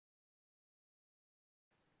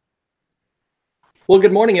Well,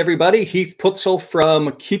 good morning, everybody. Heath Putzel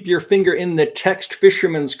from Keep Your Finger in the Text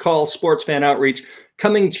Fisherman's Call Sports Fan Outreach,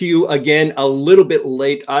 coming to you again a little bit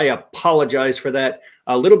late. I apologize for that.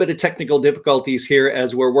 A little bit of technical difficulties here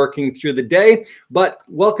as we're working through the day, but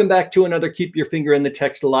welcome back to another Keep Your Finger in the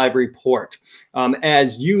Text live report.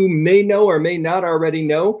 As you may know or may not already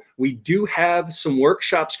know, we do have some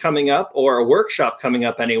workshops coming up, or a workshop coming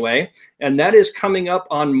up anyway, and that is coming up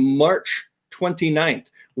on March 29th.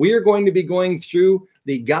 We are going to be going through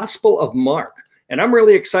the Gospel of Mark, and I'm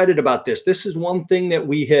really excited about this. This is one thing that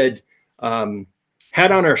we had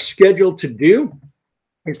had on our schedule to do,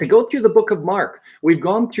 is to go through the book of Mark. We've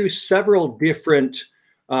gone through several different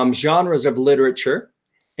genres of literature,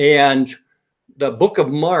 and the book of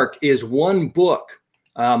Mark is one book,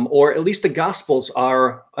 or at least the Gospels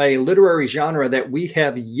are a literary genre that we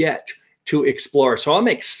have yet to explore. So I'm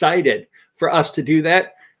excited for us to do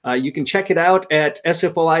that. You can check it out at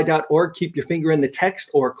sfoi.org. Keep your finger in the text,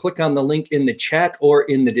 or click on the link in the chat or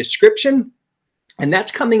in the description. And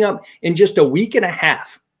that's coming up in just a week and a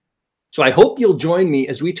half. So I hope you'll join me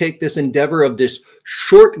as we take this endeavor of this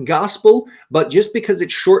short gospel. But just because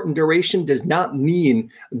it's short in duration does not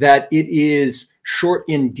mean that it is short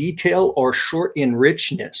in detail or short in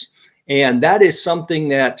richness. And that is something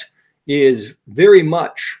that is very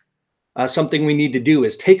much something we need to do,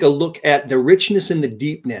 is take a look at the richness and the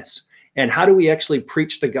deepness, and how do we actually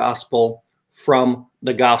preach the gospel from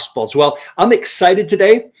the Gospels. Well, I'm excited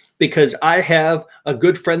today because I have a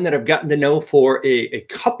good friend that I've gotten to know for a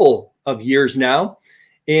couple of years now,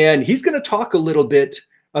 and he's going to talk a little bit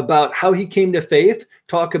about how he came to faith,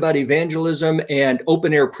 talk about evangelism and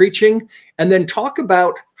open air preaching, and then talk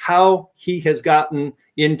about how he has gotten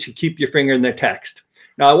into Keep Your Finger in the Text.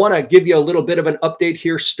 Now, I want to give you a little bit of an update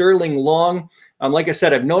here. Stirling Long, like I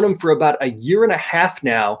said, I've known him for about a year and a half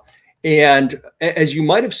now. And as you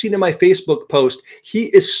might have seen in my Facebook post, he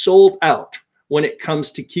is sold out when it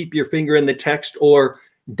comes to Keep Your Finger in the Text, or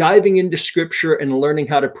diving into Scripture and learning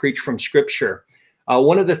how to preach from Scripture.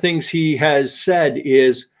 One of the things he has said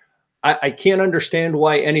is, I can't understand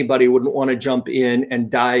why anybody wouldn't want to jump in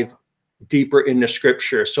and dive deeper into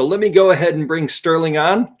Scripture. So let me go ahead and bring Stirling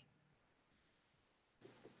on.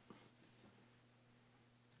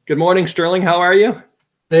 Good morning, Stirling. How are you?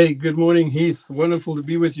 Hey, good morning, Heath. Wonderful to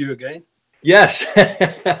be with you again. Yes,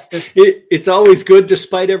 it's always good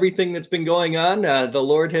despite everything that's been going on. The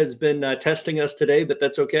Lord has been testing us today, but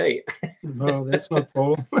that's okay. No, that's not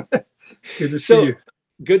problem. Good to see you.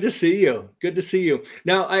 Good to see you. Good to see you.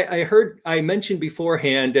 Now, I mentioned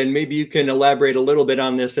beforehand, and maybe you can elaborate a little bit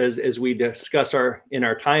on this as we discuss in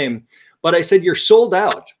our time, but I said you're sold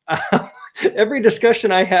out. Every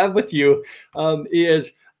discussion I have with you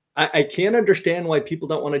is, I can't understand why people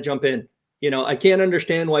don't want to jump in. You know, I can't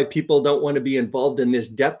understand why people don't want to be involved in this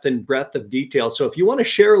depth and breadth of detail. So if you want to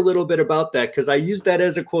share a little bit about that, because I used that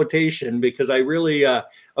as a quotation because I really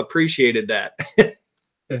appreciated that.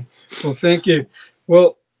 Okay. Well, thank you.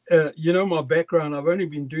 Well, you know, my background, I've only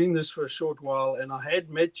been doing this for a short while, and I had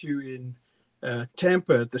met you in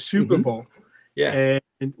Tampa at the Super Bowl. Yeah.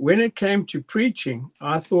 And when it came to preaching,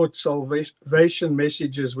 I thought salvation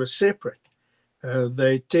messages were separate.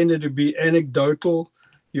 They tended to be anecdotal.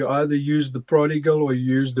 You either use the prodigal or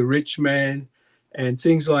you use the rich man and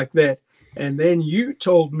things like that. And then you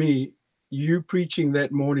told me you preaching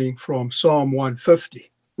that morning from Psalm 150.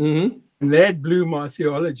 And that blew my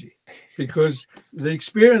theology, because the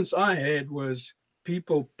experience I had was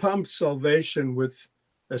people pumped salvation with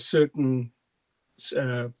a certain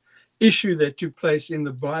issue that took place in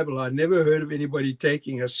the Bible. I never heard of anybody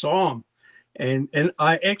taking a psalm. And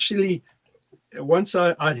I actually, once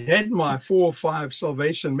I'd had my 4 or 5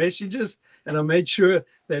 salvation messages, and I made sure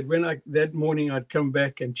that that morning I'd come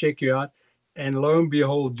back and check you out, and lo and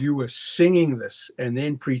behold, you were singing this and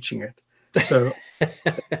then preaching it. So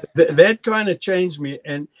that kind of changed me,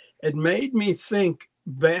 and it made me think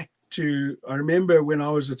back to, I remember when I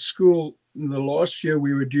was at school in the last year,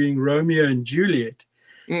 we were doing Romeo and Juliet,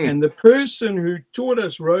 and the person who taught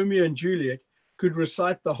us Romeo and Juliet could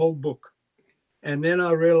recite the whole book. And then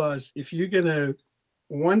I realized, if you're going to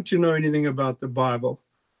want to know anything about the Bible,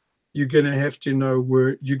 you're going to have to know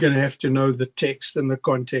you're going to have to know the text and the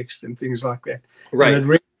context and things like that. Right.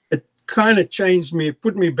 And it kind of changed me,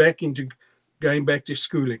 put me back into going back to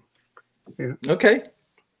schooling. Yeah. Okay.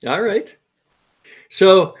 All right.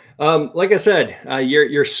 So, like I said,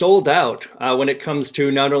 you're sold out when it comes to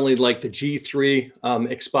not only like the G3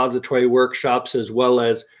 expository workshops, as well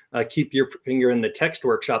as Keep Your Finger in the Text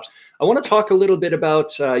workshops. I want to talk a little bit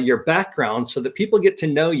about your background so that people get to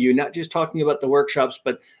know you, not just talking about the workshops,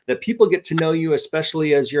 but that people get to know you,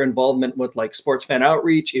 especially as your involvement with like sports fan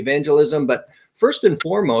outreach, evangelism. But first and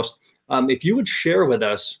foremost, if you would share with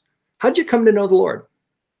us, how'd you come to know the Lord?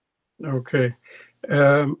 Okay.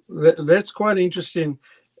 That's quite interesting.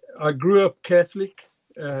 I grew up Catholic.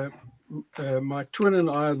 My twin and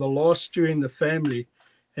I are the last two in the family,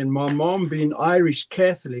 and my mom, being Irish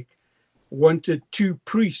Catholic, wanted two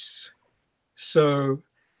priests. So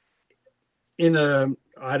in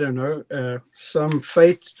I don't know, some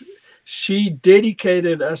fate, she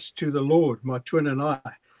dedicated us to the Lord, my twin and I.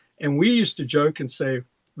 And we used to joke and say,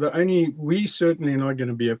 we certainly not going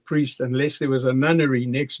to be a priest unless there was a nunnery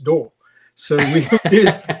next door. So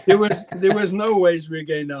there was no ways we were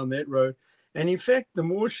going down that road. And in fact, the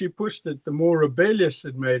more she pushed it, the more rebellious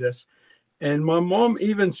it made us. And my mom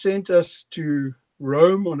even sent us to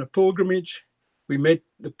Rome on a pilgrimage. We met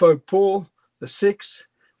the Pope Paul VI.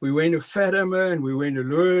 We went to Fatima and we went to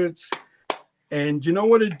Lourdes. And you know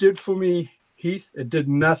what it did for me, Heath? It did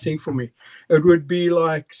nothing for me. It would be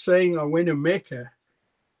like saying I went to Mecca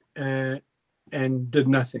and did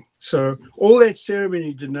nothing. So all that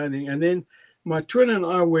ceremony did nothing. And then my twin and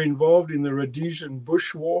I were involved in the Rhodesian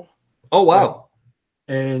Bush War. Oh, wow.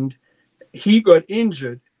 And he got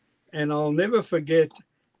injured. And I'll never forget,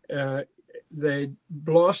 they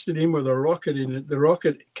blasted him with a rocket in it. The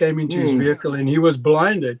rocket came into his vehicle and he was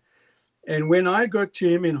blinded. And when I got to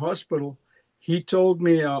him in hospital, he told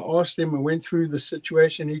me, I asked him, I went through the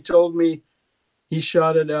situation. He told me, he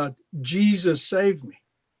shouted out, "Jesus saved me."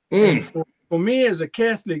 And for me as a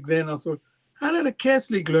Catholic, then I thought, how did a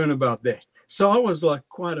Catholic learn about that? So I was like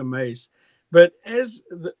quite amazed. But as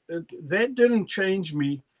that didn't change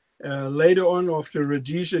me. Later on, after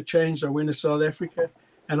Rhodesia changed, I went to South Africa,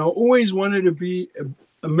 and I always wanted to be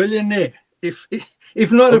a millionaire, if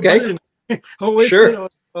not a billionaire. I always said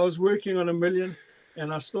I was working on $1 million,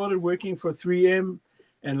 and I started working for 3M,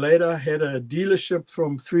 and later I had a dealership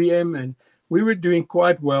from 3M, and we were doing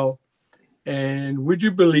quite well. And would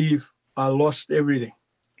you believe I lost everything?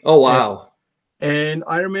 Oh, wow. And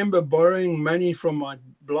I remember borrowing money from my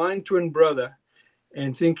blind twin brother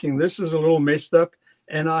and thinking this is a little messed up.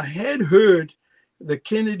 And I had heard the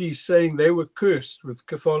Kennedys saying they were cursed with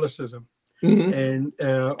Catholicism. And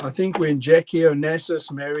I think when Jackie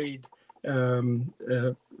Onassis married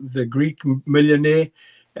the Greek millionaire,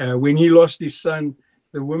 when he lost his son,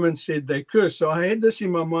 the woman said they cursed. So I had this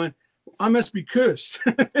in my mind, I must be cursed.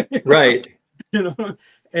 Right. You know,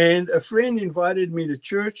 and a friend invited me to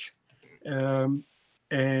church. And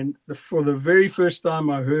for the very first time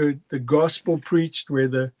I heard the gospel preached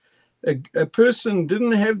where a person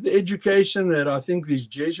didn't have the education that I think these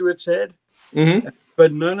Jesuits had,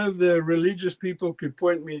 but none of the religious people could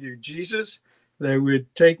point me to Jesus. They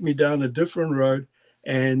would take me down a different road.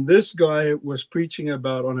 And this guy was preaching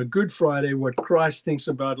about on a Good Friday what Christ thinks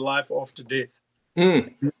about life after death.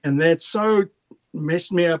 And that so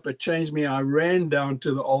messed me up. It changed me. I ran down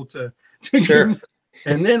to the altar.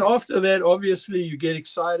 And then after that, obviously, you get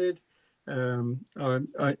excited.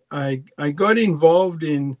 I got involved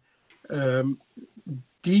in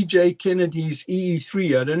DJ Kennedy's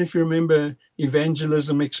EE3. I don't know if you remember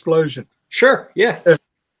Evangelism Explosion. Sure, yeah.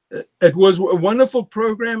 It was a wonderful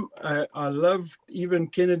program. I loved even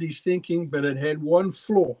Kennedy's thinking, but it had one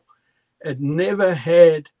flaw. It never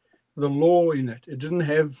had the law in it. It didn't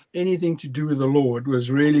have anything to do with the law. It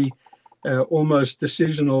was really almost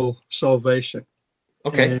decisional salvation.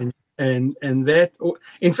 Okay. And that,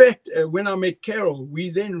 in fact, when I met Carol, we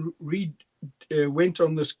then went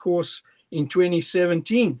on this course in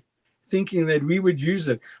 2017, thinking that we would use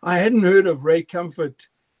it. I hadn't heard of Ray Comfort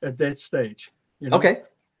at that stage. You know? Okay.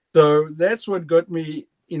 So that's what got me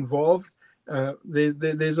involved.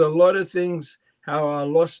 There's a lot of things, how I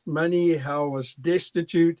lost money, how I was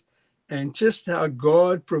destitute, and just how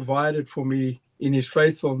God provided for me in his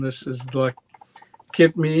faithfulness is like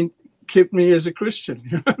kept me as a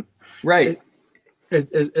Christian. Right.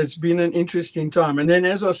 It's been an interesting time. And then,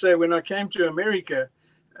 as I say, when I came to America,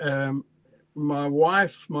 my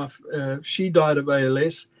wife, she died of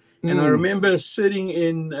ALS. And I remember sitting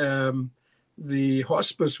in the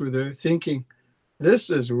hospice with her thinking, this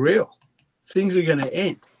is real. Things are going to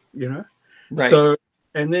end, you know? Right. So,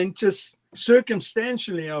 and then just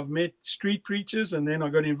circumstantially, I've met street preachers, and then I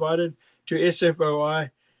got invited to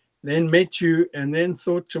SFOI, then met you, and then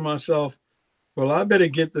thought to myself, well, I better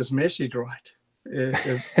get this message right.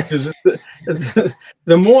 Because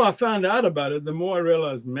the more I found out about it, the more I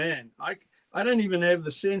realized, man, I don't even have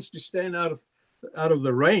the sense to stand out out of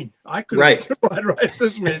the rain. I couldn't write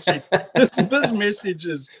this message. This message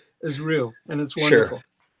is real, and it's wonderful.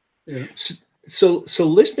 Sure. So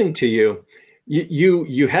listening to you,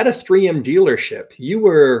 you had a 3M dealership. You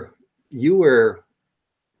were,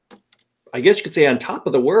 I guess you could say, on top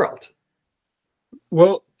of the world.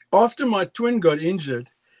 Well, after my twin got injured,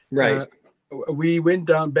 right, we went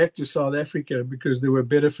down back to South Africa because there were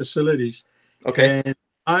better facilities. Okay. And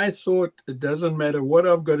I thought, it doesn't matter what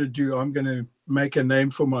I've got to do, I'm going to make a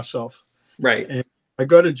name for myself. Right. And I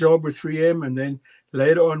got a job with 3M, and then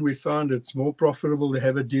later on we found it's more profitable to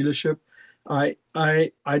have a dealership. I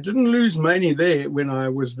didn't lose money there when I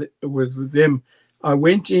was with them. I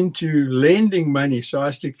went into lending money, so I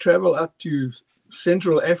used to travel up to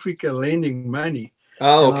Central Africa lending money.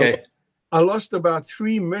 Oh, okay. I lost about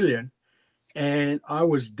 3 million, and I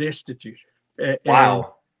was destitute.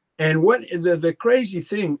 Wow. And what the crazy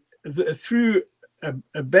thing, through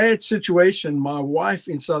a bad situation, my wife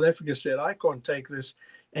in South Africa said, I can't take this.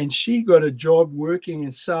 And she got a job working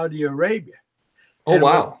in Saudi Arabia. Oh,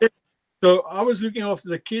 wow. So I was looking after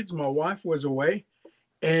the kids. My wife was away.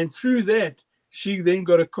 And through that, she then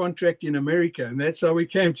got a contract in America. And that's how we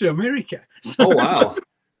came to America. So oh, wow.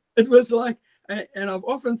 It was like, and I've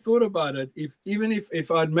often thought about it. Even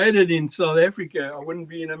if I'd made it in South Africa, I wouldn't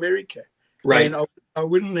be in America. Right. And I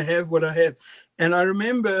wouldn't have what I have. And I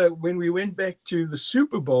remember when we went back to the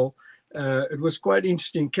Super Bowl, it was quite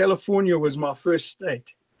interesting. California was my first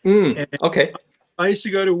state. Okay. I used to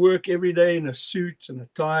go to work every day in a suit and a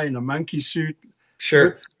tie and a monkey suit.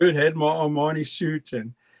 Sure. Had my Armani suit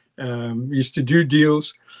and used to do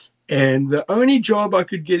deals. And the only job I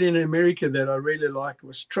could get in America that I really liked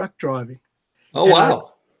was truck driving. Oh, and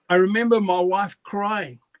wow. I remember my wife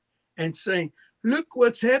crying and saying, look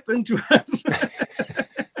what's happened to us.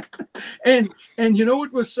 and you know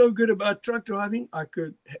what was so good about truck driving?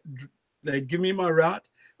 They'd give me my route.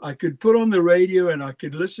 I could put on the radio and I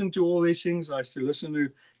could listen to all these things. I used to listen to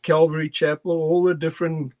Calvary Chapel, all the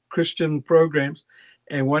different Christian programs.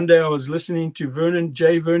 And one day I was listening to Vernon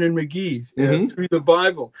McGee through the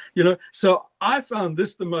Bible, So I found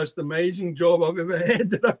this the most amazing job I've ever had,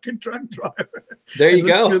 that I could truck drive. There you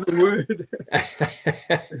go. The word.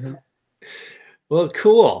 Well,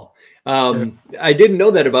 cool. I didn't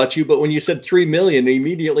know that about you, but when you said 3 million,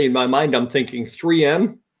 immediately in my mind, I'm thinking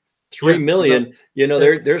 3M, 3 million.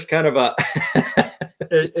 There's kind of a.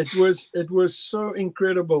 It was so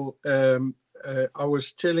incredible. I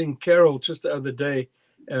was telling Carol just the other day,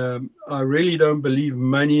 I really don't believe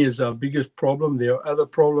money is our biggest problem. There are other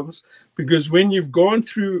problems, because when you've gone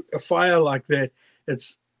through a fire like that,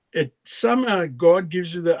 somehow God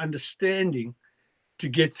gives you the understanding to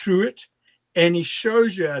get through it, and he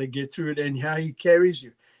shows you how to get through it and how he carries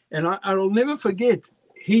you. And I'll never forget,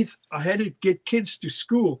 Heath, I had to get kids to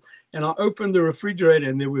school, and I opened the refrigerator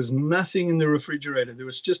and there was nothing in the refrigerator. There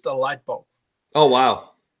was just a light bulb. Oh,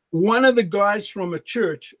 wow. One of the guys from a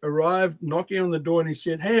church arrived knocking on the door, and he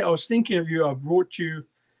said, hey, I was thinking of you. I brought you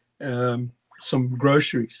some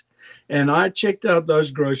groceries. And I checked out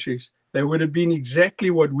those groceries. They would have been exactly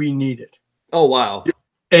what we needed. Oh, wow.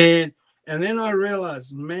 And then I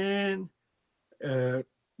realized, man,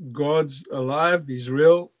 God's alive. He's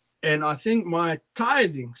real. And I think my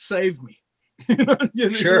tithing saved me.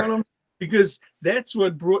 Sure. Because that's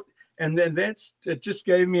what brought, and then it just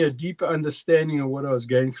gave me a deeper understanding of what I was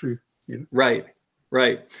going through. Right.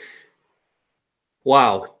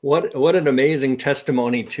 Wow. What an amazing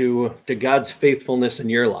testimony to God's faithfulness in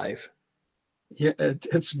your life. Yeah,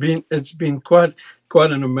 it's been quite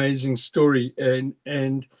an amazing story.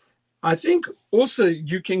 And I think also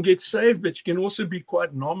you can get saved, but you can also be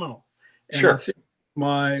quite nominal. And sure. I think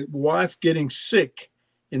my wife getting sick,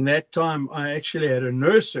 in that time, I actually had a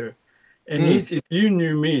nurser. And if you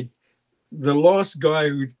knew me, the last guy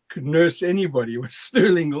who could nurse anybody was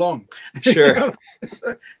Stirling Long. Sure.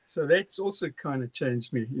 So that's also kind of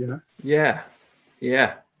changed me, Yeah.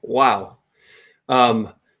 Wow.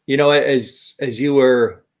 As you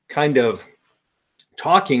were kind of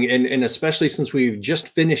talking, and especially since we've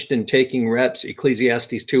just finished in taking reps,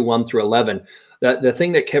 Ecclesiastes 2:1 through 11, the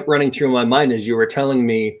thing that kept running through my mind is you were telling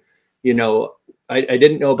me, I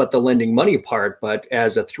didn't know about the lending money part, but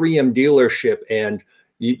as a 3M dealership, and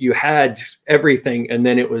you had everything, and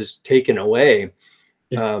then it was taken away.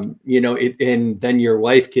 Yeah. And then your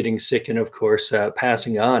wife getting sick, and of course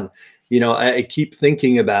passing on. I keep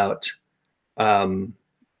thinking about,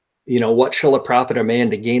 what shall it profit a man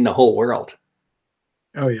to gain the whole world?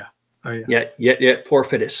 Oh yeah. Yet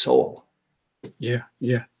forfeit his soul. Yeah.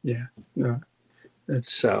 No,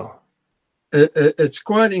 it's so. It's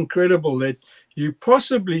quite incredible that you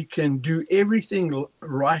possibly can do everything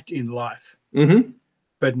right in life,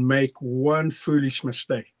 but make one foolish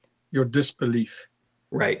mistake, your disbelief.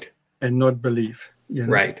 Right. And not believe. You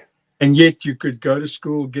know? Right. And yet you could go to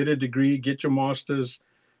school, get a degree, get your master's,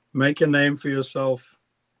 make a name for yourself,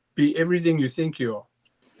 be everything you think you are.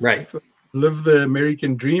 Right. Live the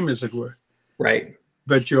American dream, as it were. Right.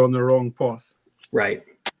 But you're on the wrong path. Right.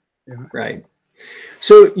 You know? Right.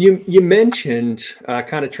 So you mentioned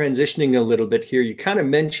kind of transitioning a little bit here. You kind of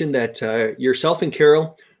mentioned that yourself and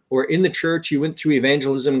Carol were in the church. You went through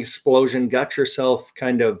evangelism explosion, got yourself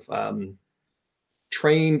kind of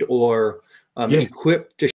trained or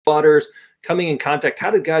equipped to waters, coming in contact. How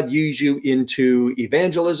did God use you into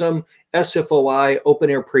evangelism, SFOI, open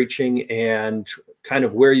air preaching, and kind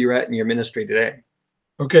of where you're at in your ministry today?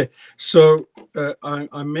 Okay, so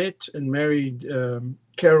I met and married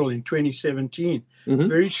Carol in 2017.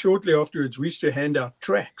 Very shortly afterwards, we used to hand out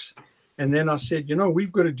tracts. And then I said, you know,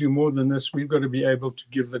 we've got to do more than this. We've got to be able to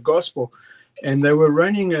give the gospel. And they were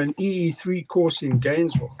running an EE3 course in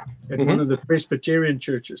Gainesville at one of the Presbyterian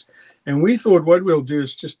churches. And we thought what we'll do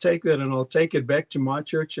is just take that and I'll take it back to my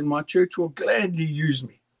church and my church will gladly use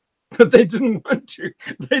me. But they didn't want to.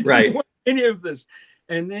 They didn't want any of this.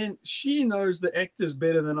 And then she knows the actors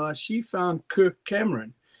better than I. She found Kirk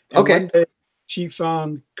Cameron. And one day she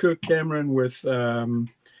found Kirk Cameron with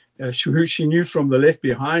who she knew from the Left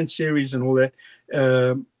Behind series and all that,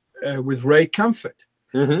 with Ray Comfort.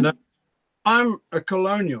 Now, I'm a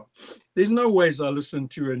colonial. There's no ways I listen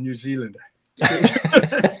to a New Zealander.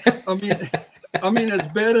 I mean, it's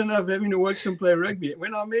bad enough having to watch them play rugby.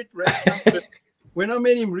 When I met Ray Comfort, when I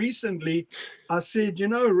met him recently, I said, you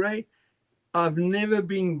know, Ray, I've never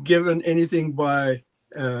been given anything by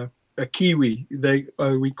a Kiwi.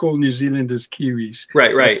 We call New Zealanders Kiwis.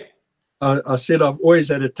 Right. I said I've always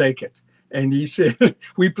had to take it. And he said,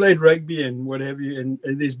 we played rugby and what have you, and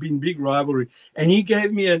there's been big rivalry. And he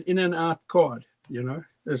gave me an in and out card, you know.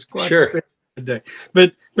 It's quite special today.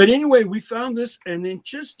 But anyway, we found this, and then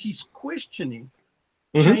just his questioning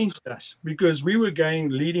changed us, because we were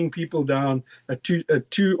leading people down a two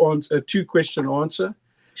question answer.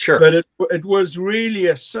 Sure. But it was really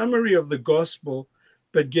a summary of the gospel,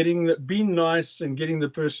 but being nice and getting the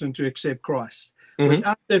person to accept Christ.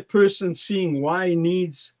 Without that person seeing why he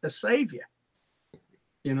needs a savior,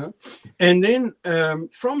 you know. And then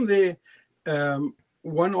from there,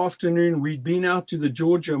 one afternoon we'd been out to the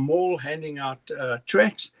Georgia Mall handing out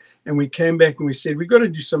tracts, and we came back and we said, we've got to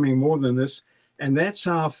do something more than this. And that's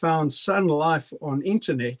how I found Sun Life on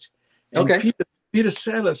internet. And Peter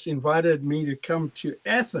Salas invited me to come to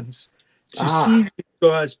Athens to see these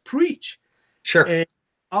guys preach. Sure. And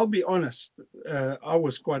I'll be honest, I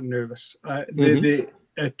was quite nervous.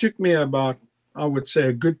 It took me about, I would say,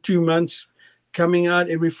 a good 2 months coming out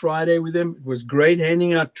every Friday with them. It was great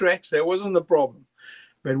handing out tracts. That wasn't the problem.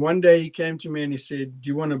 But one day he came to me and he said, do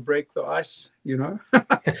you want to break the ice, you know?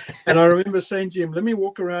 And I remember saying to him, let me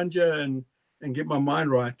walk around here and get my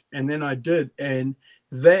mind right. And then I did. And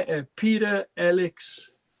Peter,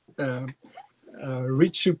 Alex,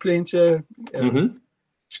 Rich Suplente,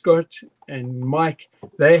 Scott and Mike,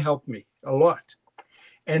 they helped me a lot.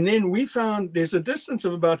 And then we found there's a distance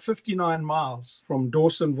of about 59 miles from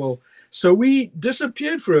Dawsonville. So we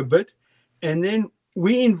disappeared for a bit, and then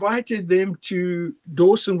we invited them to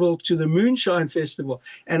Dawsonville to the Moonshine Festival.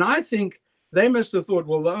 And I think they must have thought,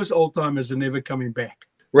 well, those old timers are never coming back.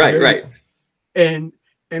 Right. And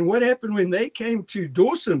what happened when they came to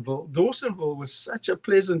Dawsonville? Dawsonville was such a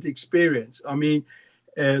pleasant experience. I mean,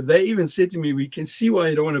 they even said to me, we can see why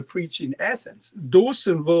you don't want to preach in Athens.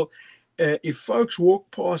 Dawsonville, if folks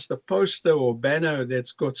walk past a poster or banner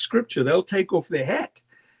that's got scripture, they'll take off their hat.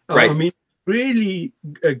 Right. I mean, really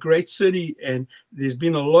a great city, and there's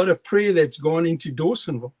been a lot of prayer that's gone into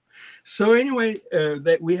Dawsonville. So anyway,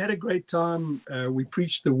 that we had a great time. We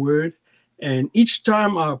preached the word, and each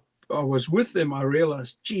time I was with them, I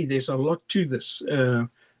realized, gee, there's a lot to this.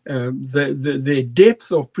 The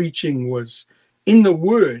depth of preaching was in the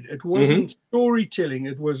word. It wasn't storytelling.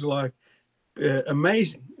 It was like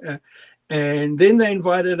amazing. And then they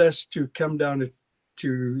invited us to come down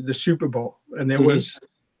to the Super Bowl, and that was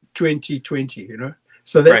 2020, you know.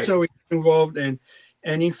 So that's how we got involved. And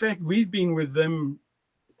in fact, we've been with them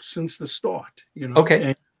since the start, you know.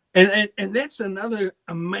 Okay. And that's another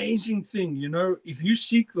amazing thing, you know. If you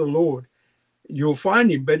seek the Lord, you'll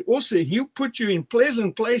find him, but also he'll put you in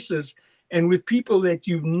pleasant places and with people that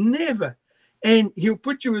you've never, and he'll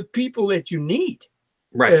put you with people that you need.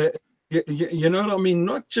 Right. You know what I mean?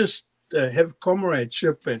 Not just have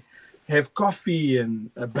comradeship and have coffee and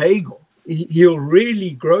a bagel. He'll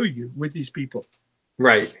really grow you with these people.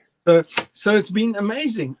 Right. So it's been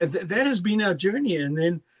amazing. That has been our journey. And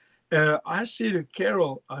then I said to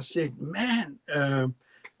Carol, I said, man,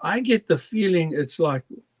 I get the feeling it's like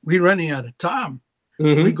we're running out of time.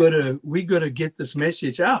 Mm-hmm. We gotta get this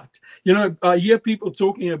message out. You know, I hear people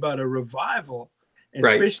talking about a revival,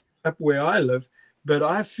 Right. especially up where I live. But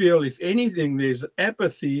I feel, if anything, there's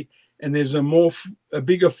apathy and there's a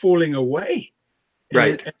bigger falling away.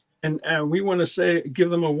 Right. And we want to say, give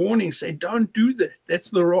them a warning, say, don't do that. That's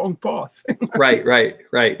the wrong path. Right. Right.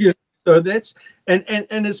 Right. Yeah. So that's and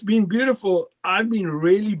it's been beautiful. I've been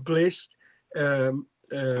really blessed. I've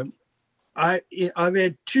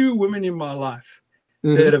had two women in my life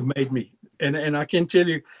that have made me, and I can tell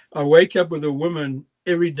you, I wake up with a woman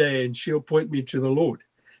every day, and she'll point me to the Lord.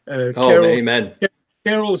 Amen.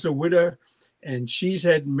 Carol's a widow, and she's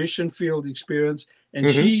had mission field experience, and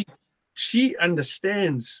she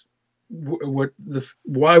understands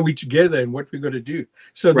why we're together and what we got to do.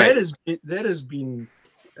 So Right. that has been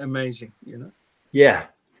amazing, you know. Yeah,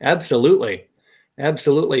 absolutely.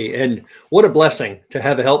 Absolutely. And what a blessing to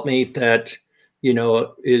have a helpmate that, you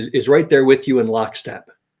know, is right there with you in lockstep.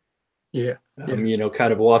 Yeah. You know,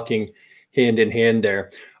 kind of walking hand in hand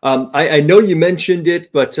there. I know you mentioned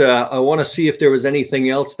it, but I want to see if there was anything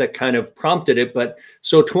else that kind of prompted it. But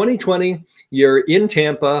so 2020, you're in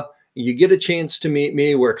Tampa, you get a chance to meet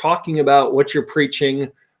me. We're talking about what you're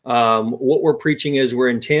preaching. What we're preaching is we're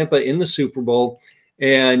in Tampa in the Super Bowl.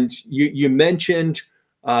 And you mentioned,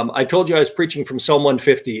 I told you I was preaching from Psalm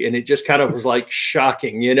 150, and it just kind of was like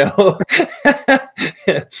shocking, you know.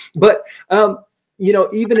 But, you know,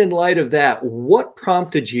 even in light of that, what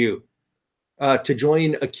prompted you to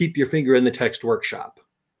join a Keep Your Finger in the Text workshop?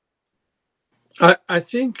 I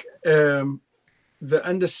think the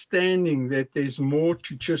understanding that there's more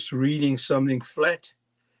to just reading something flat.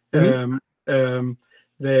 I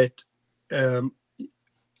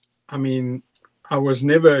mean, I was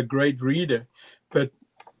never a great reader, but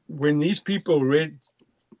when these people read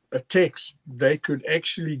a text, they could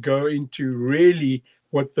actually go into really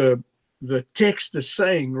what the text is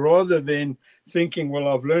saying, rather than thinking, well,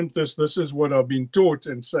 I've learned this is what I've been taught,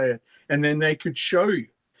 and say it. And then they could show you.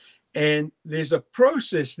 And there's a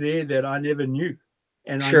process there that I never knew.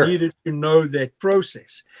 And Sure. I needed to know that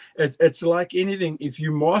process. It's like anything. If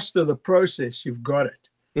you master the process, you've got it.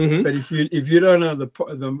 But if you don't know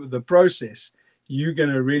the process, you're going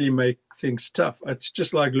to really make things tough. It's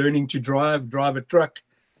just like learning to drive a truck.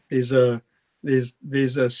 There's a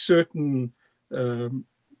certain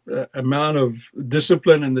amount of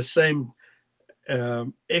discipline and the same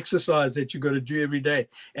exercise that you got to do every day.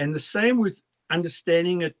 And the same with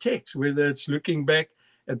understanding a text, whether it's looking back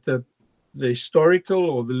at the historical,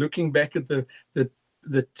 or looking back at the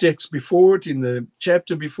text before it, in the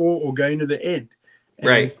chapter before, or going to the end.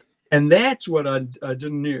 Right. And that's what I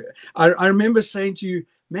didn't know. I remember saying to you,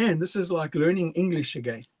 man, this is like learning English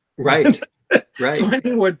again. Right. Right.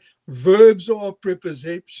 Finding what verbs are,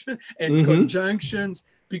 preposition and conjunctions,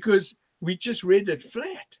 because we just read it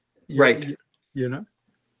flat. Right. You know?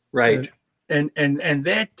 Right. And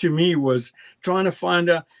that to me was trying to find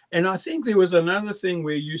out. And I think there was another thing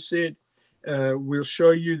where you said, we'll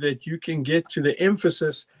show you that you can get to the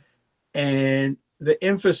emphasis, and the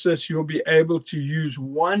emphasis, you'll be able to use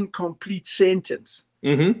one complete sentence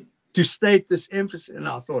to state this emphasis. And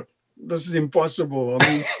I thought, this is impossible. I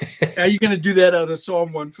mean, how are you going to do that out of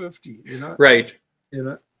Psalm 150? You know, right? You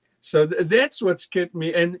know, so that's what's kept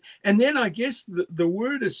me. And then I guess the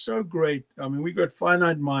word is so great. I mean, we got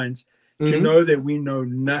finite minds to know that we know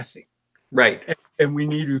nothing, right? And we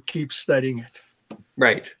need to keep studying it,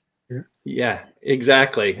 right? Yeah,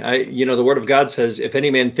 exactly. You know, the Word of God says, if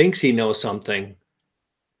any man thinks he knows something,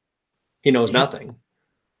 he knows nothing.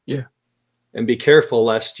 Yeah. And be careful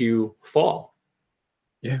lest you fall.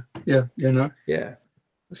 Yeah. Yeah. You know? Yeah.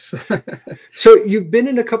 So you've been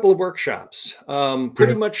in a couple of workshops,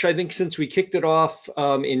 pretty much, I think, since we kicked it off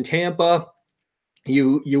in Tampa.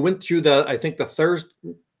 You went through I think the Thursday.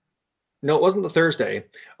 No, it wasn't the Thursday,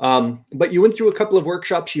 but you went through a couple of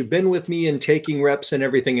workshops. You've been with me in taking reps and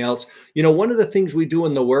everything else. You know, one of the things we do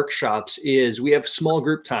in the workshops is we have small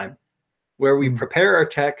group time where we prepare our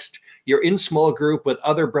text. You're in small group with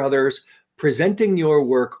other brothers, presenting your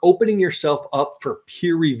work, opening yourself up for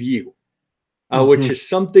peer review, which is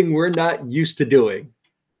something we're not used to doing.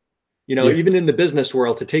 You know, even in the business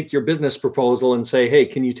world, to take your business proposal and say, hey,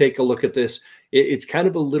 can you take a look at this? It's kind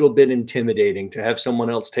of a little bit intimidating to have someone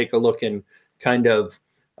else take a look and kind of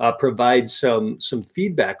provide some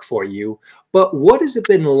feedback for you. But what has it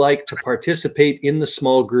been like to participate in the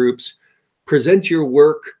small groups, present your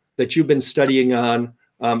work that you've been studying on,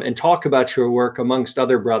 and talk about your work amongst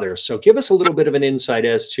other brothers. So give us a little bit of an insight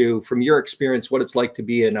as to, from your experience, what it's like to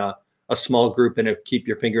be in a small group and keep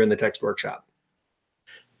your finger in the text workshop.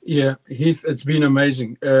 Yeah, Heath, it's been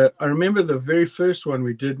amazing. I remember the very first one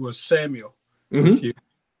we did was Samuel with you,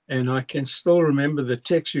 and I can still remember the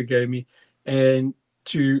text you gave me, and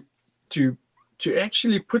to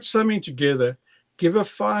actually put something together, give a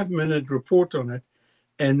 5-minute report on it,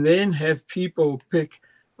 and then have people pick.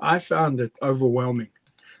 I found it overwhelming,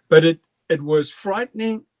 but it was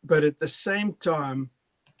frightening, but at the same time,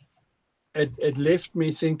 it left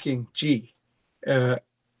me thinking, gee,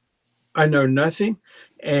 I know nothing.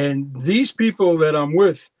 And these people that I'm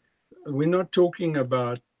with, we're not talking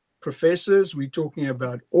about professors, we're talking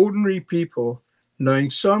about ordinary people knowing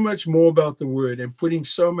so much more about the word and putting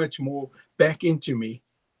so much more back into me.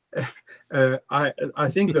 I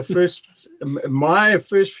think my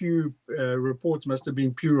first few reports must have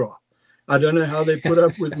been puerile. I don't know how they put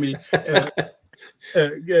up with me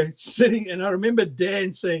sitting. And I remember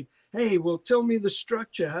Dan saying, hey, well, tell me the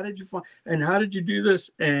structure. How did you find, and how did you do this?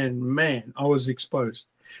 And man, I was exposed.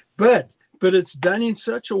 But it's done in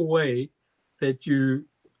such a way that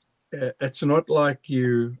it's not like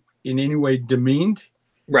you in any way demeaned.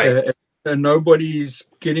 Right. Nobody's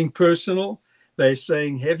getting personal. They're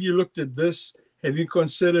saying, have you looked at this? Have you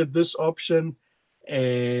considered this option?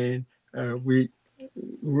 And we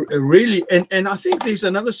really, and I think there's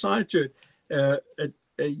another side to it.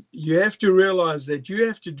 You have to realize that you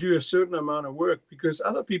have to do a certain amount of work because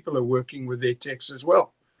other people are working with their texts as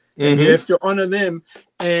well. And you have to honor them.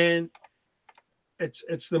 And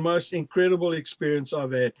it's the most incredible experience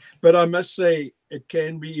I've had. But I must say, it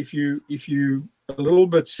can be, if you a little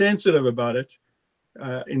bit sensitive about it.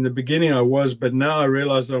 In the beginning I was, but now I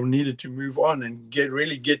realized I needed to move on and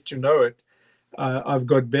really get to know it. I've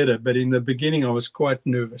got better, but in the beginning I was quite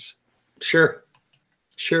nervous. Sure.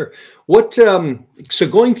 What, so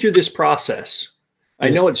going through this process, I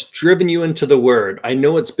know it's driven you into the word. I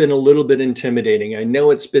know it's been a little bit intimidating. I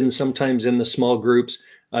know it's been sometimes in the small groups,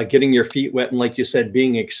 getting your feet wet and, like you said,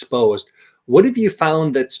 being exposed. What have you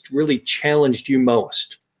found that's really challenged you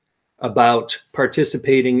most about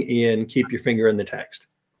participating in Keep Your Finger in the Text?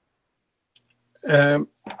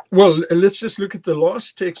 Well, let's just look at the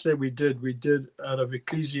last text that we did out of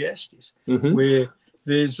Ecclesiastes, where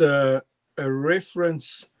there's a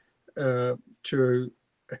reference to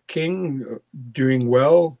a king doing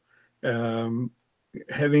well,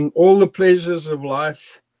 having all the pleasures of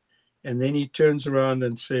life, and then he turns around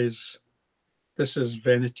and says, this is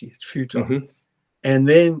vanity, it's futile. And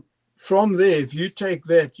then from there, if you take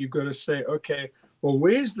that, you've got to say, okay, well,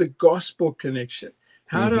 where's the gospel connection?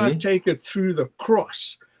 How do I take it through the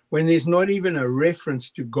cross when there's not even a reference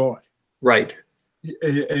to God? Right.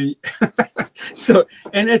 So,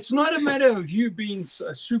 and it's not a matter of you being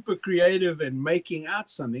super creative and making out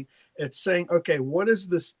something. It's saying, okay, what is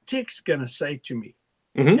this text going to say to me?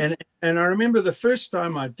 And I remember the first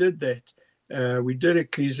time I did that, we did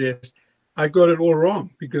Ecclesiastes, I got it all wrong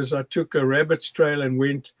because I took a rabbit's trail and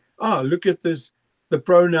went, oh, look at this, the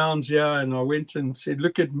pronouns here. And I went and said,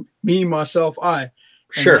 look at me, myself, I.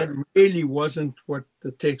 And that really wasn't what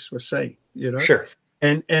the text was saying, you know?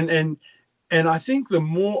 And I think the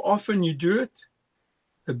more often you do it,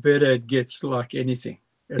 the better it gets, like anything.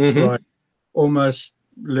 It's like almost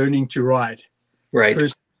learning to ride. Right.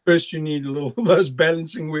 First you need a little of those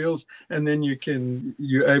balancing wheels, and then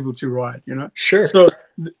you're able to ride, you know? Sure. So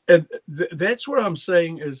that's what I'm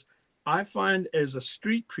saying is, I find as a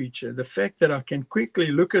street preacher, the fact that I can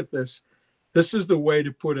quickly look at this is the way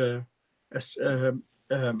to put a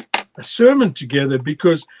sermon together,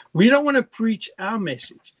 because we don't want to preach our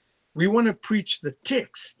message. We want to preach the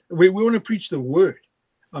text. We want to preach the word.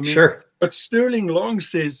 I mean, what Stirling Long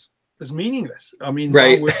says is meaningless. I mean,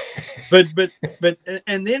 right. But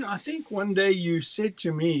and then I think one day you said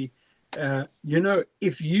to me, you know,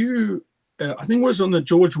 if you, I think it was on the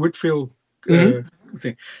George Whitfield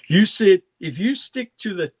thing. You said, if you stick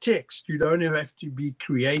to the text, you don't have to be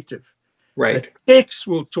creative. Right. The text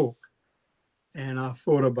will talk. And I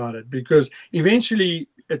thought about it, because eventually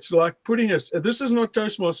it's like putting us, this is not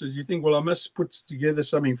Toastmasters. You think, well, I must put together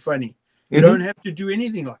something funny. You don't have to do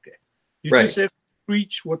anything like that. You just have to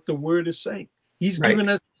preach what the word is saying. He's given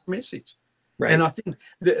us a message. Right. And I think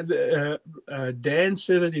Dan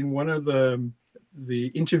said it in one of the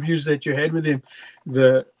interviews that you had with him.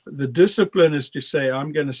 The discipline is to say,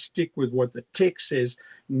 I'm going to stick with what the text says,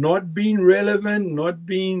 not being relevant, not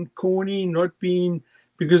being corny, not being,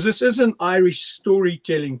 because this isn't Irish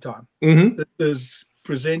storytelling time. This is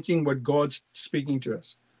presenting what God's speaking to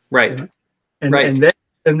us. Right. You know?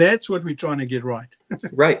 And that's what we're trying to get right.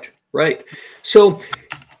 Right. So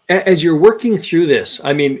As you're working through this,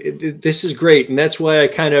 I mean, this is great. And that's why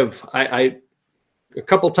I a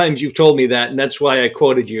couple times you've told me that, and that's why I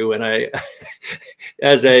quoted you. And I,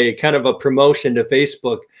 as a kind of a promotion to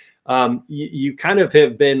Facebook, you kind of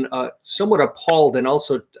have been somewhat appalled and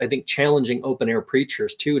also, I think, challenging open air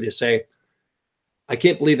preachers too, to say, I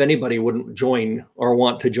can't believe anybody wouldn't join or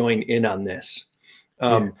want to join in on this.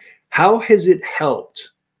 How has it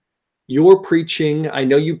helped your preaching? I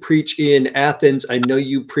know you preach in Athens. I know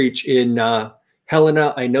you preach in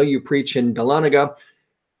Helena. I know you preach in Dahlonega.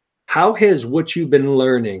 How has what you've been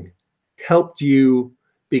learning helped you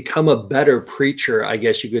become a better preacher, I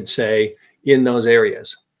guess you could say, in those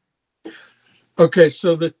areas? Okay,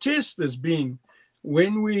 so the test has been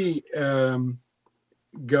when we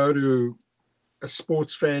go to a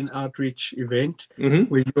sports fan outreach event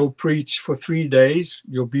where you'll preach for 3 days,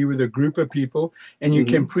 you'll be with a group of people, and you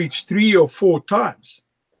can preach 3 or 4 times.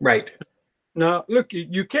 Right. Now, look,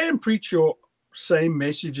 you can preach your same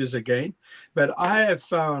messages again, but I have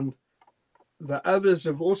found the others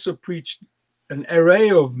have also preached an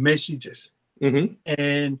array of messages.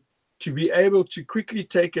 And to be able to quickly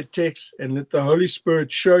take a text and let the Holy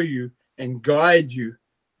Spirit show you and guide you,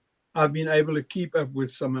 I've been able to keep up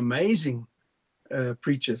with some amazing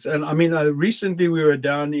preachers. And I mean, recently we were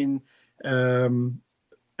down in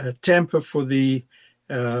Tampa for the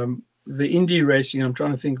Indy racing. I'm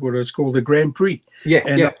trying to think what it was called, the Grand Prix.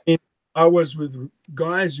 I was with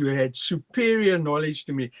guys who had superior knowledge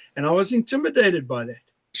to me, and I was intimidated by that.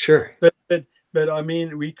 Sure. But I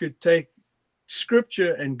mean, we could take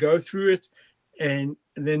scripture and go through it, and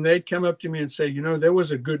then they'd come up to me and say, you know, that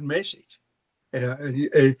was a good message,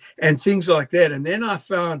 and things like that. And then I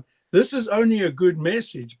found this is only a good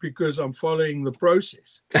message because I'm following the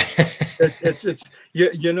process. It's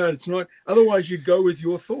you know, it's not, otherwise you'd go with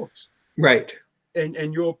your thoughts, right,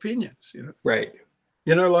 and your opinions, you know, right.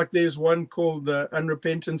 You know, like there's one called the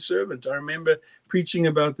Unrepentant Servant. I remember preaching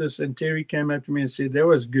about this, and Terry came up to me and said, that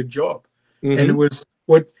was a good job. And it was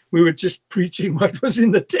what we were just preaching what was in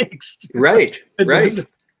the text. Right, right.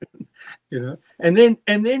 You know, and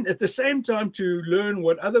then at the same time to learn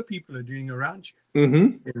what other people are doing around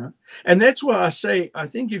you. You know, and that's why I say, I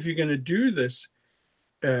think if you're going to do this,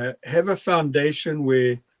 have a foundation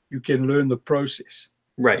where you can learn the process.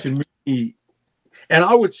 Right. To me, and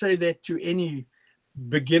I would say that to any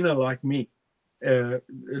beginner like me.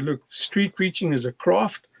 Look, street preaching is a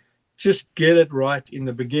craft. Just get it right in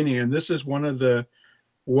the beginning, and this is one of the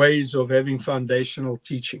ways of having foundational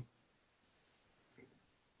teaching.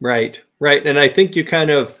 Right, right. And I think you kind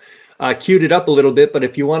of queued it up a little bit, but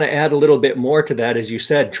if you want to add a little bit more to that, as you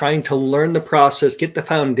said, trying to learn the process, get the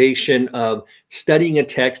foundation of studying a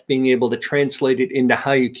text, being able to translate it into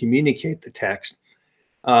how you communicate the text.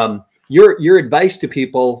 Your advice to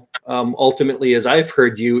people, ultimately, as I've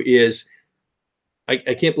heard you, is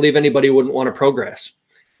I can't believe anybody wouldn't want to progress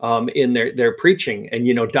in their preaching and,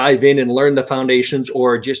 you know, dive in and learn the foundations,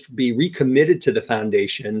 or just be recommitted to the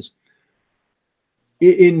foundations.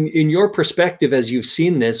 In your perspective, as you've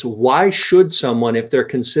seen this, why should someone, if they're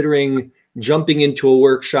considering jumping into a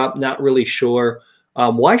workshop, not really sure,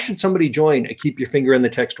 why should somebody join a Keep Your Finger in the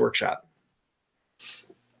Text workshop?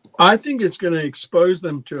 I think it's going to expose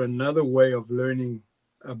them to another way of learning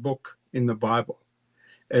a book in the Bible.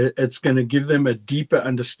 It's going to give them a deeper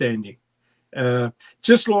understanding.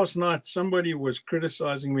 Just last night, somebody was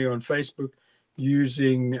criticizing me on Facebook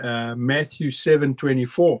using Matthew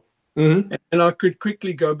 7:24. And I could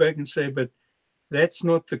quickly go back and say, but that's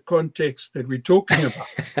not the context that we're talking about.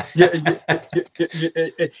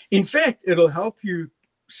 In fact, it'll help you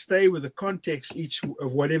stay with the context each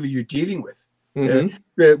of whatever you're dealing with.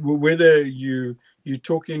 Whether you're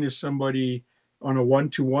talking to somebody on a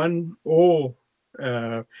one-to-one or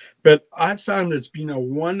but I found it's been a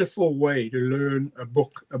wonderful way to learn a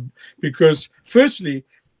book, because firstly,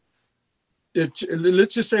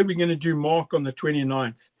 let's just say we're going to do Mark on the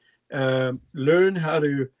 29th. Learn how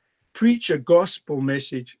to preach a gospel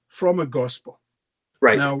message from a gospel.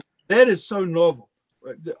 Right. Now, that is so novel.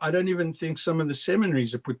 I don't even think some of the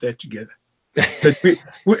seminaries have put that together.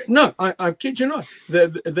 But no, I kid you not.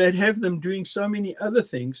 They'd have them doing so many other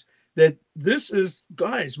things that this is,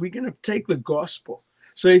 guys, we're going to take the gospel.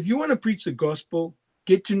 So if you want to preach the gospel,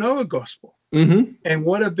 get to know a gospel. And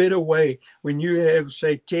what a better way when you have,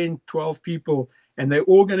 say, 10, 12 people, and they're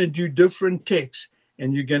all going to do different texts,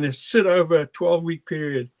 and you're going to sit over a 12-week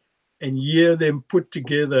period and hear them put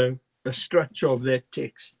together a structure of that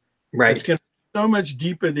text. Right. It's going to be so much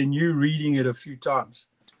deeper than you reading it a few times.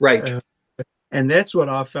 Right. And that's what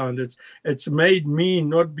I found. It's made me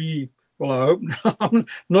not be, well, I hope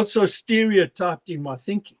not so stereotyped in my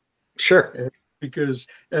thinking. Sure. because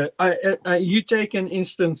you take an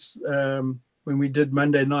instance when we did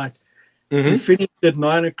Monday night. We finished at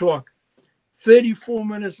 9 o'clock. 34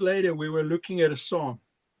 minutes later, we were looking at a psalm.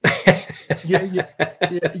 You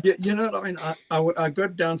know what I mean? I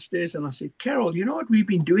got downstairs and I said, Carol, you know what we've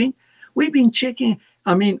been doing? We've been checking.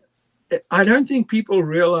 I mean, I don't think people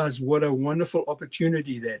realize what a wonderful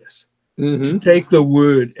opportunity that is to take the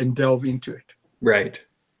word and delve into it. Right.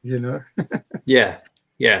 You know? Yeah.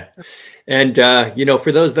 Yeah. And, you know,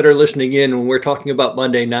 for those that are listening in, when we're talking about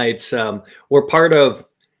Monday nights, we're part of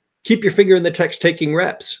Keep Your Finger in the Text Taking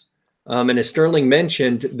Reps. And as Stirling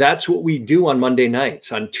mentioned, that's what we do on Monday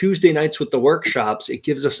nights. On Tuesday nights with the workshops, it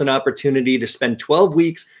gives us an opportunity to spend 12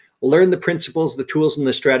 weeks, learn the principles, the tools, and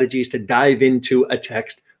the strategies to dive into a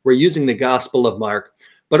text. We're using the Gospel of Mark,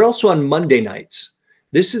 but also on Monday nights.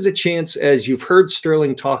 This is a chance, as you've heard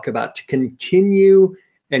Stirling talk about, to continue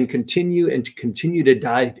and continue and to continue to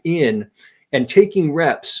dive in and taking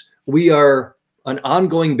reps. We are on an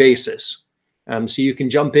ongoing basis. So you can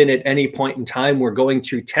jump in at any point in time. We're going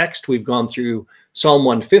through text. We've gone through Psalm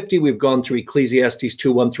 150. We've gone through Ecclesiastes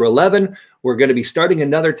 2, 1 through 11. We're going to be starting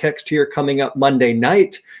another text here coming up Monday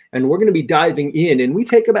night, and we're going to be diving in. And we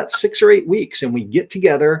take about 6 or 8 weeks, and we get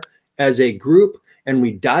together as a group, and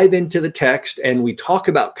we dive into the text, and we talk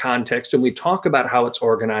about context, and we talk about how it's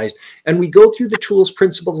organized, and we go through the tools,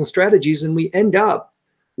 principles, and strategies, and we end up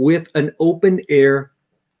with an open-air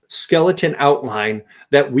skeleton outline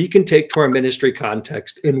that we can take to our ministry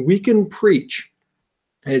context, and we can preach,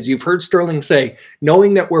 as you've heard Stirling say,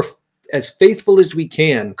 knowing that we're as faithful as we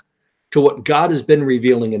can to what God has been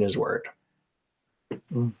revealing in his word.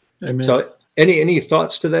 Amen. So any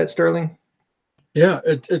thoughts to that, Stirling? Yeah,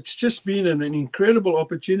 it's just been an incredible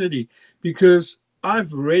opportunity, because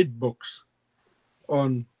I've read books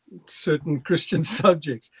on certain Christian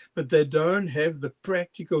subjects, but they don't have the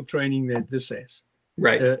practical training that this has.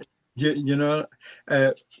 Right. You know,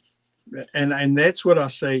 and that's what I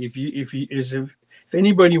say. If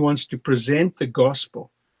anybody wants to present the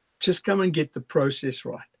gospel, just come and get the process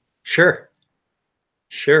right. Sure.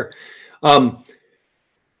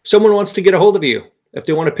 Someone wants to get a hold of you. If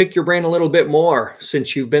they want to pick your brain a little bit more,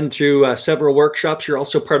 since you've been through several workshops, you're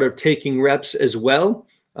also part of Taking Reps as well.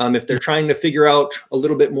 If they're trying to figure out a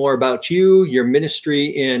little bit more about you, your ministry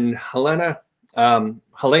in Helena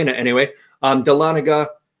anyway, Dahlonega,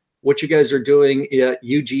 what you guys are doing at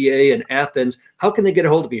UGA in Athens, how can they get a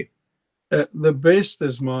hold of you? The best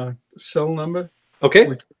is my cell number. Okay.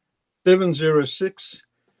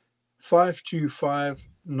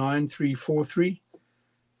 706-525-9343.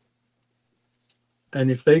 And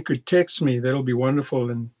if they could text me, that'll be wonderful.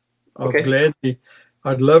 And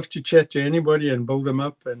I'd love to chat to anybody and build them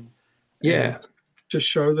up and just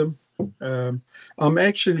show them. I'm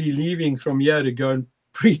actually leaving from here to go and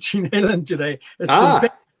preach in Helen today.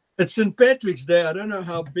 It's St. Patrick's Day. I don't know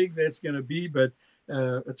how big that's going to be, but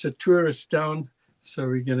it's a tourist town. So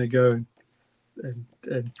we're going to go and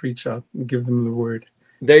preach out and give them the word.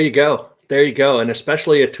 There you go. And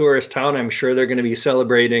especially a tourist town, I'm sure they're going to be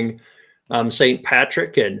celebrating St.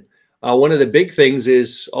 Patrick. And one of the big things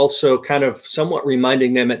is also kind of somewhat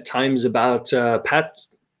reminding them at times about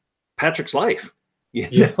Patrick's life.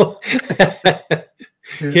 You know?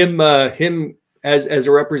 Him as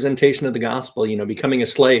a representation of the gospel, you know, becoming a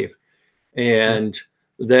slave and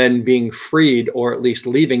then being freed, or at least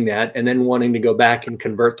leaving that, and then wanting to go back and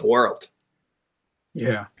convert the world.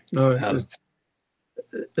 Yeah, no,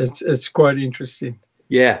 it's quite interesting.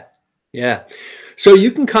 Yeah. So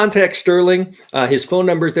you can contact Stirling. His phone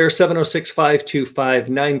number is there,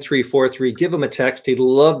 706-525-9343. Give him a text. He'd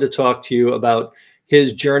love to talk to you about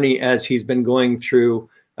his journey as he's been going through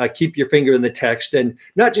Keep Your Finger in the Text. And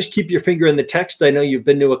not just Keep Your Finger in the Text. I know you've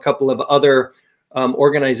been to a couple of other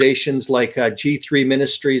organizations like G3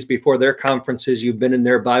 Ministries before their conferences. You've been in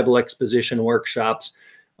their Bible exposition workshops.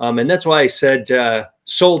 And that's why I said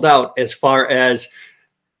sold out, as far as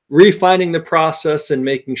refining the process and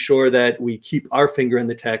making sure that we keep our finger in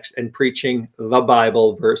the text and preaching the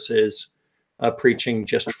Bible versus preaching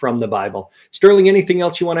just from the Bible. Stirling, anything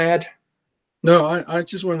else you want to add? No, I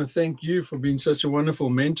just want to thank you for being such a wonderful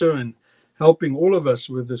mentor and helping all of us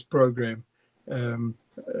with this program.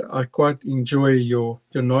 I quite enjoy your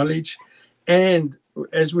knowledge. And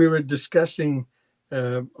as we were discussing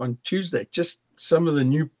on Tuesday, just some of the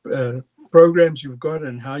new programs you've got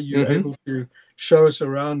and how you're able to show us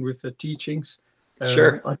around with the teachings.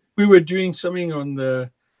 Sure. We were doing something on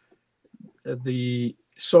the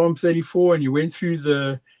Psalm 34, and you went through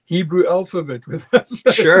the Hebrew alphabet with us.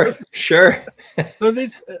 Sure.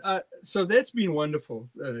 So that's been wonderful.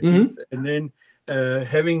 Heath. And then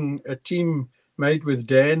having a team made with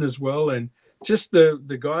Dan as well, and just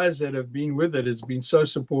the guys that have been with it has been so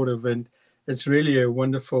supportive, and it's really a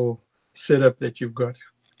wonderful setup that you've got.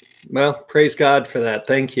 Well, praise God for that.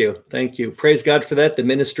 Thank you. Thank you. Praise God for that. The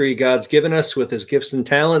ministry God's given us with his gifts and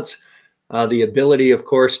talents, the ability, of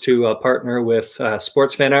course, to partner with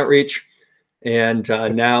Sports Fan Outreach, and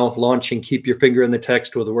now launching Keep Your Finger in the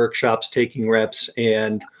Text with workshops, taking reps,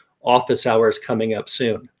 and office hours coming up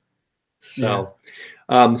soon. So,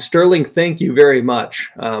 Stirling, thank you very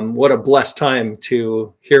much. What a blessed time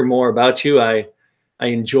to hear more about you. I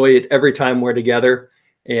enjoy it every time we're together.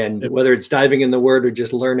 And whether it's diving in the Word or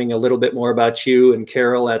just learning a little bit more about you and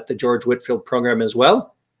Carol at the George Whitfield program as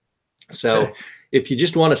well. So if you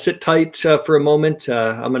just want to sit tight for a moment,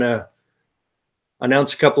 I'm going to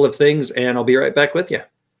announce a couple of things and I'll be right back with you.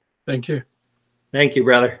 Thank you. Thank you,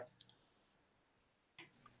 brother.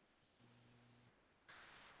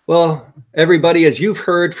 Well, everybody, as you've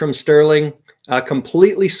heard from Stirling,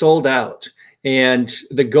 completely sold out. And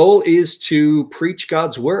the goal is to preach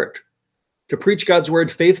God's Word. To preach God's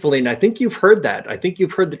Word faithfully. And I think you've heard that. I think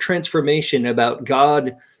you've heard the transformation about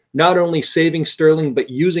God not only saving Stirling, but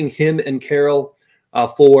using him and Carol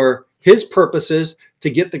for his purposes to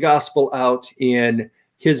get the gospel out in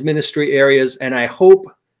his ministry areas. And I hope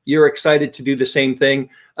you're excited to do the same thing.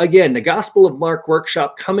 Again, the Gospel of Mark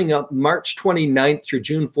workshop coming up March 29th through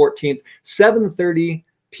June 14th, 7:30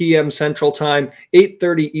 p.m. Central Time,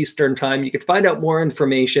 8:30 Eastern Time. You can find out more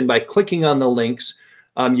information by clicking on the links.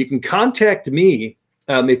 You can contact me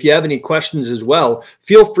if you have any questions as well.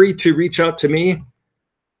 Feel free to reach out to me.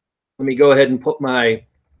 Let me go ahead and put my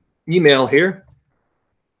email here.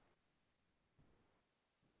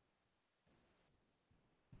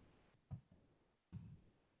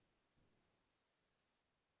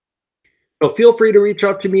 So feel free to reach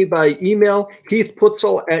out to me by email,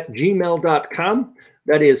 heathputzel@gmail.com.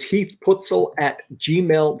 That is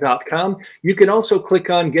heathputzel@gmail.com. You can also click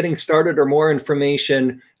on Getting Started or more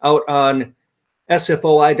information out on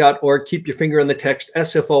sfoi.org. Keep your finger in the text,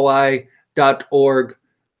 sfoi.org.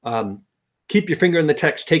 Keep your finger in the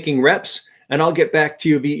text, taking reps, and I'll get back to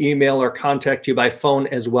you via email or contact you by phone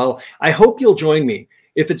as well. I hope you'll join me.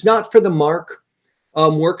 If it's not for the Mark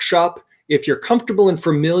workshop, if you're comfortable and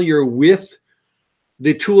familiar with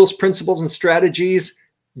the tools, principles, and strategies,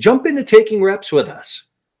 jump into taking reps with us.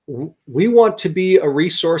 We want to be a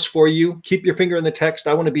resource for you. Keep your finger in the text.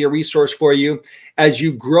 I want to be a resource for you as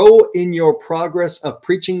you grow in your progress of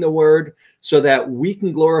preaching the Word so that we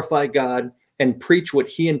can glorify God and preach what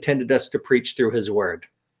he intended us to preach through his Word.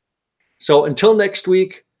 So until next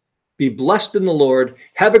week, be blessed in the Lord.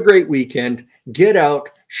 Have a great weekend. Get out,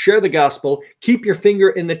 share the gospel, keep your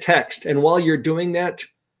finger in the text. And while you're doing that,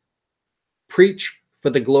 preach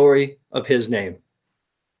for the glory of his name.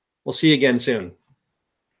 We'll see you again soon.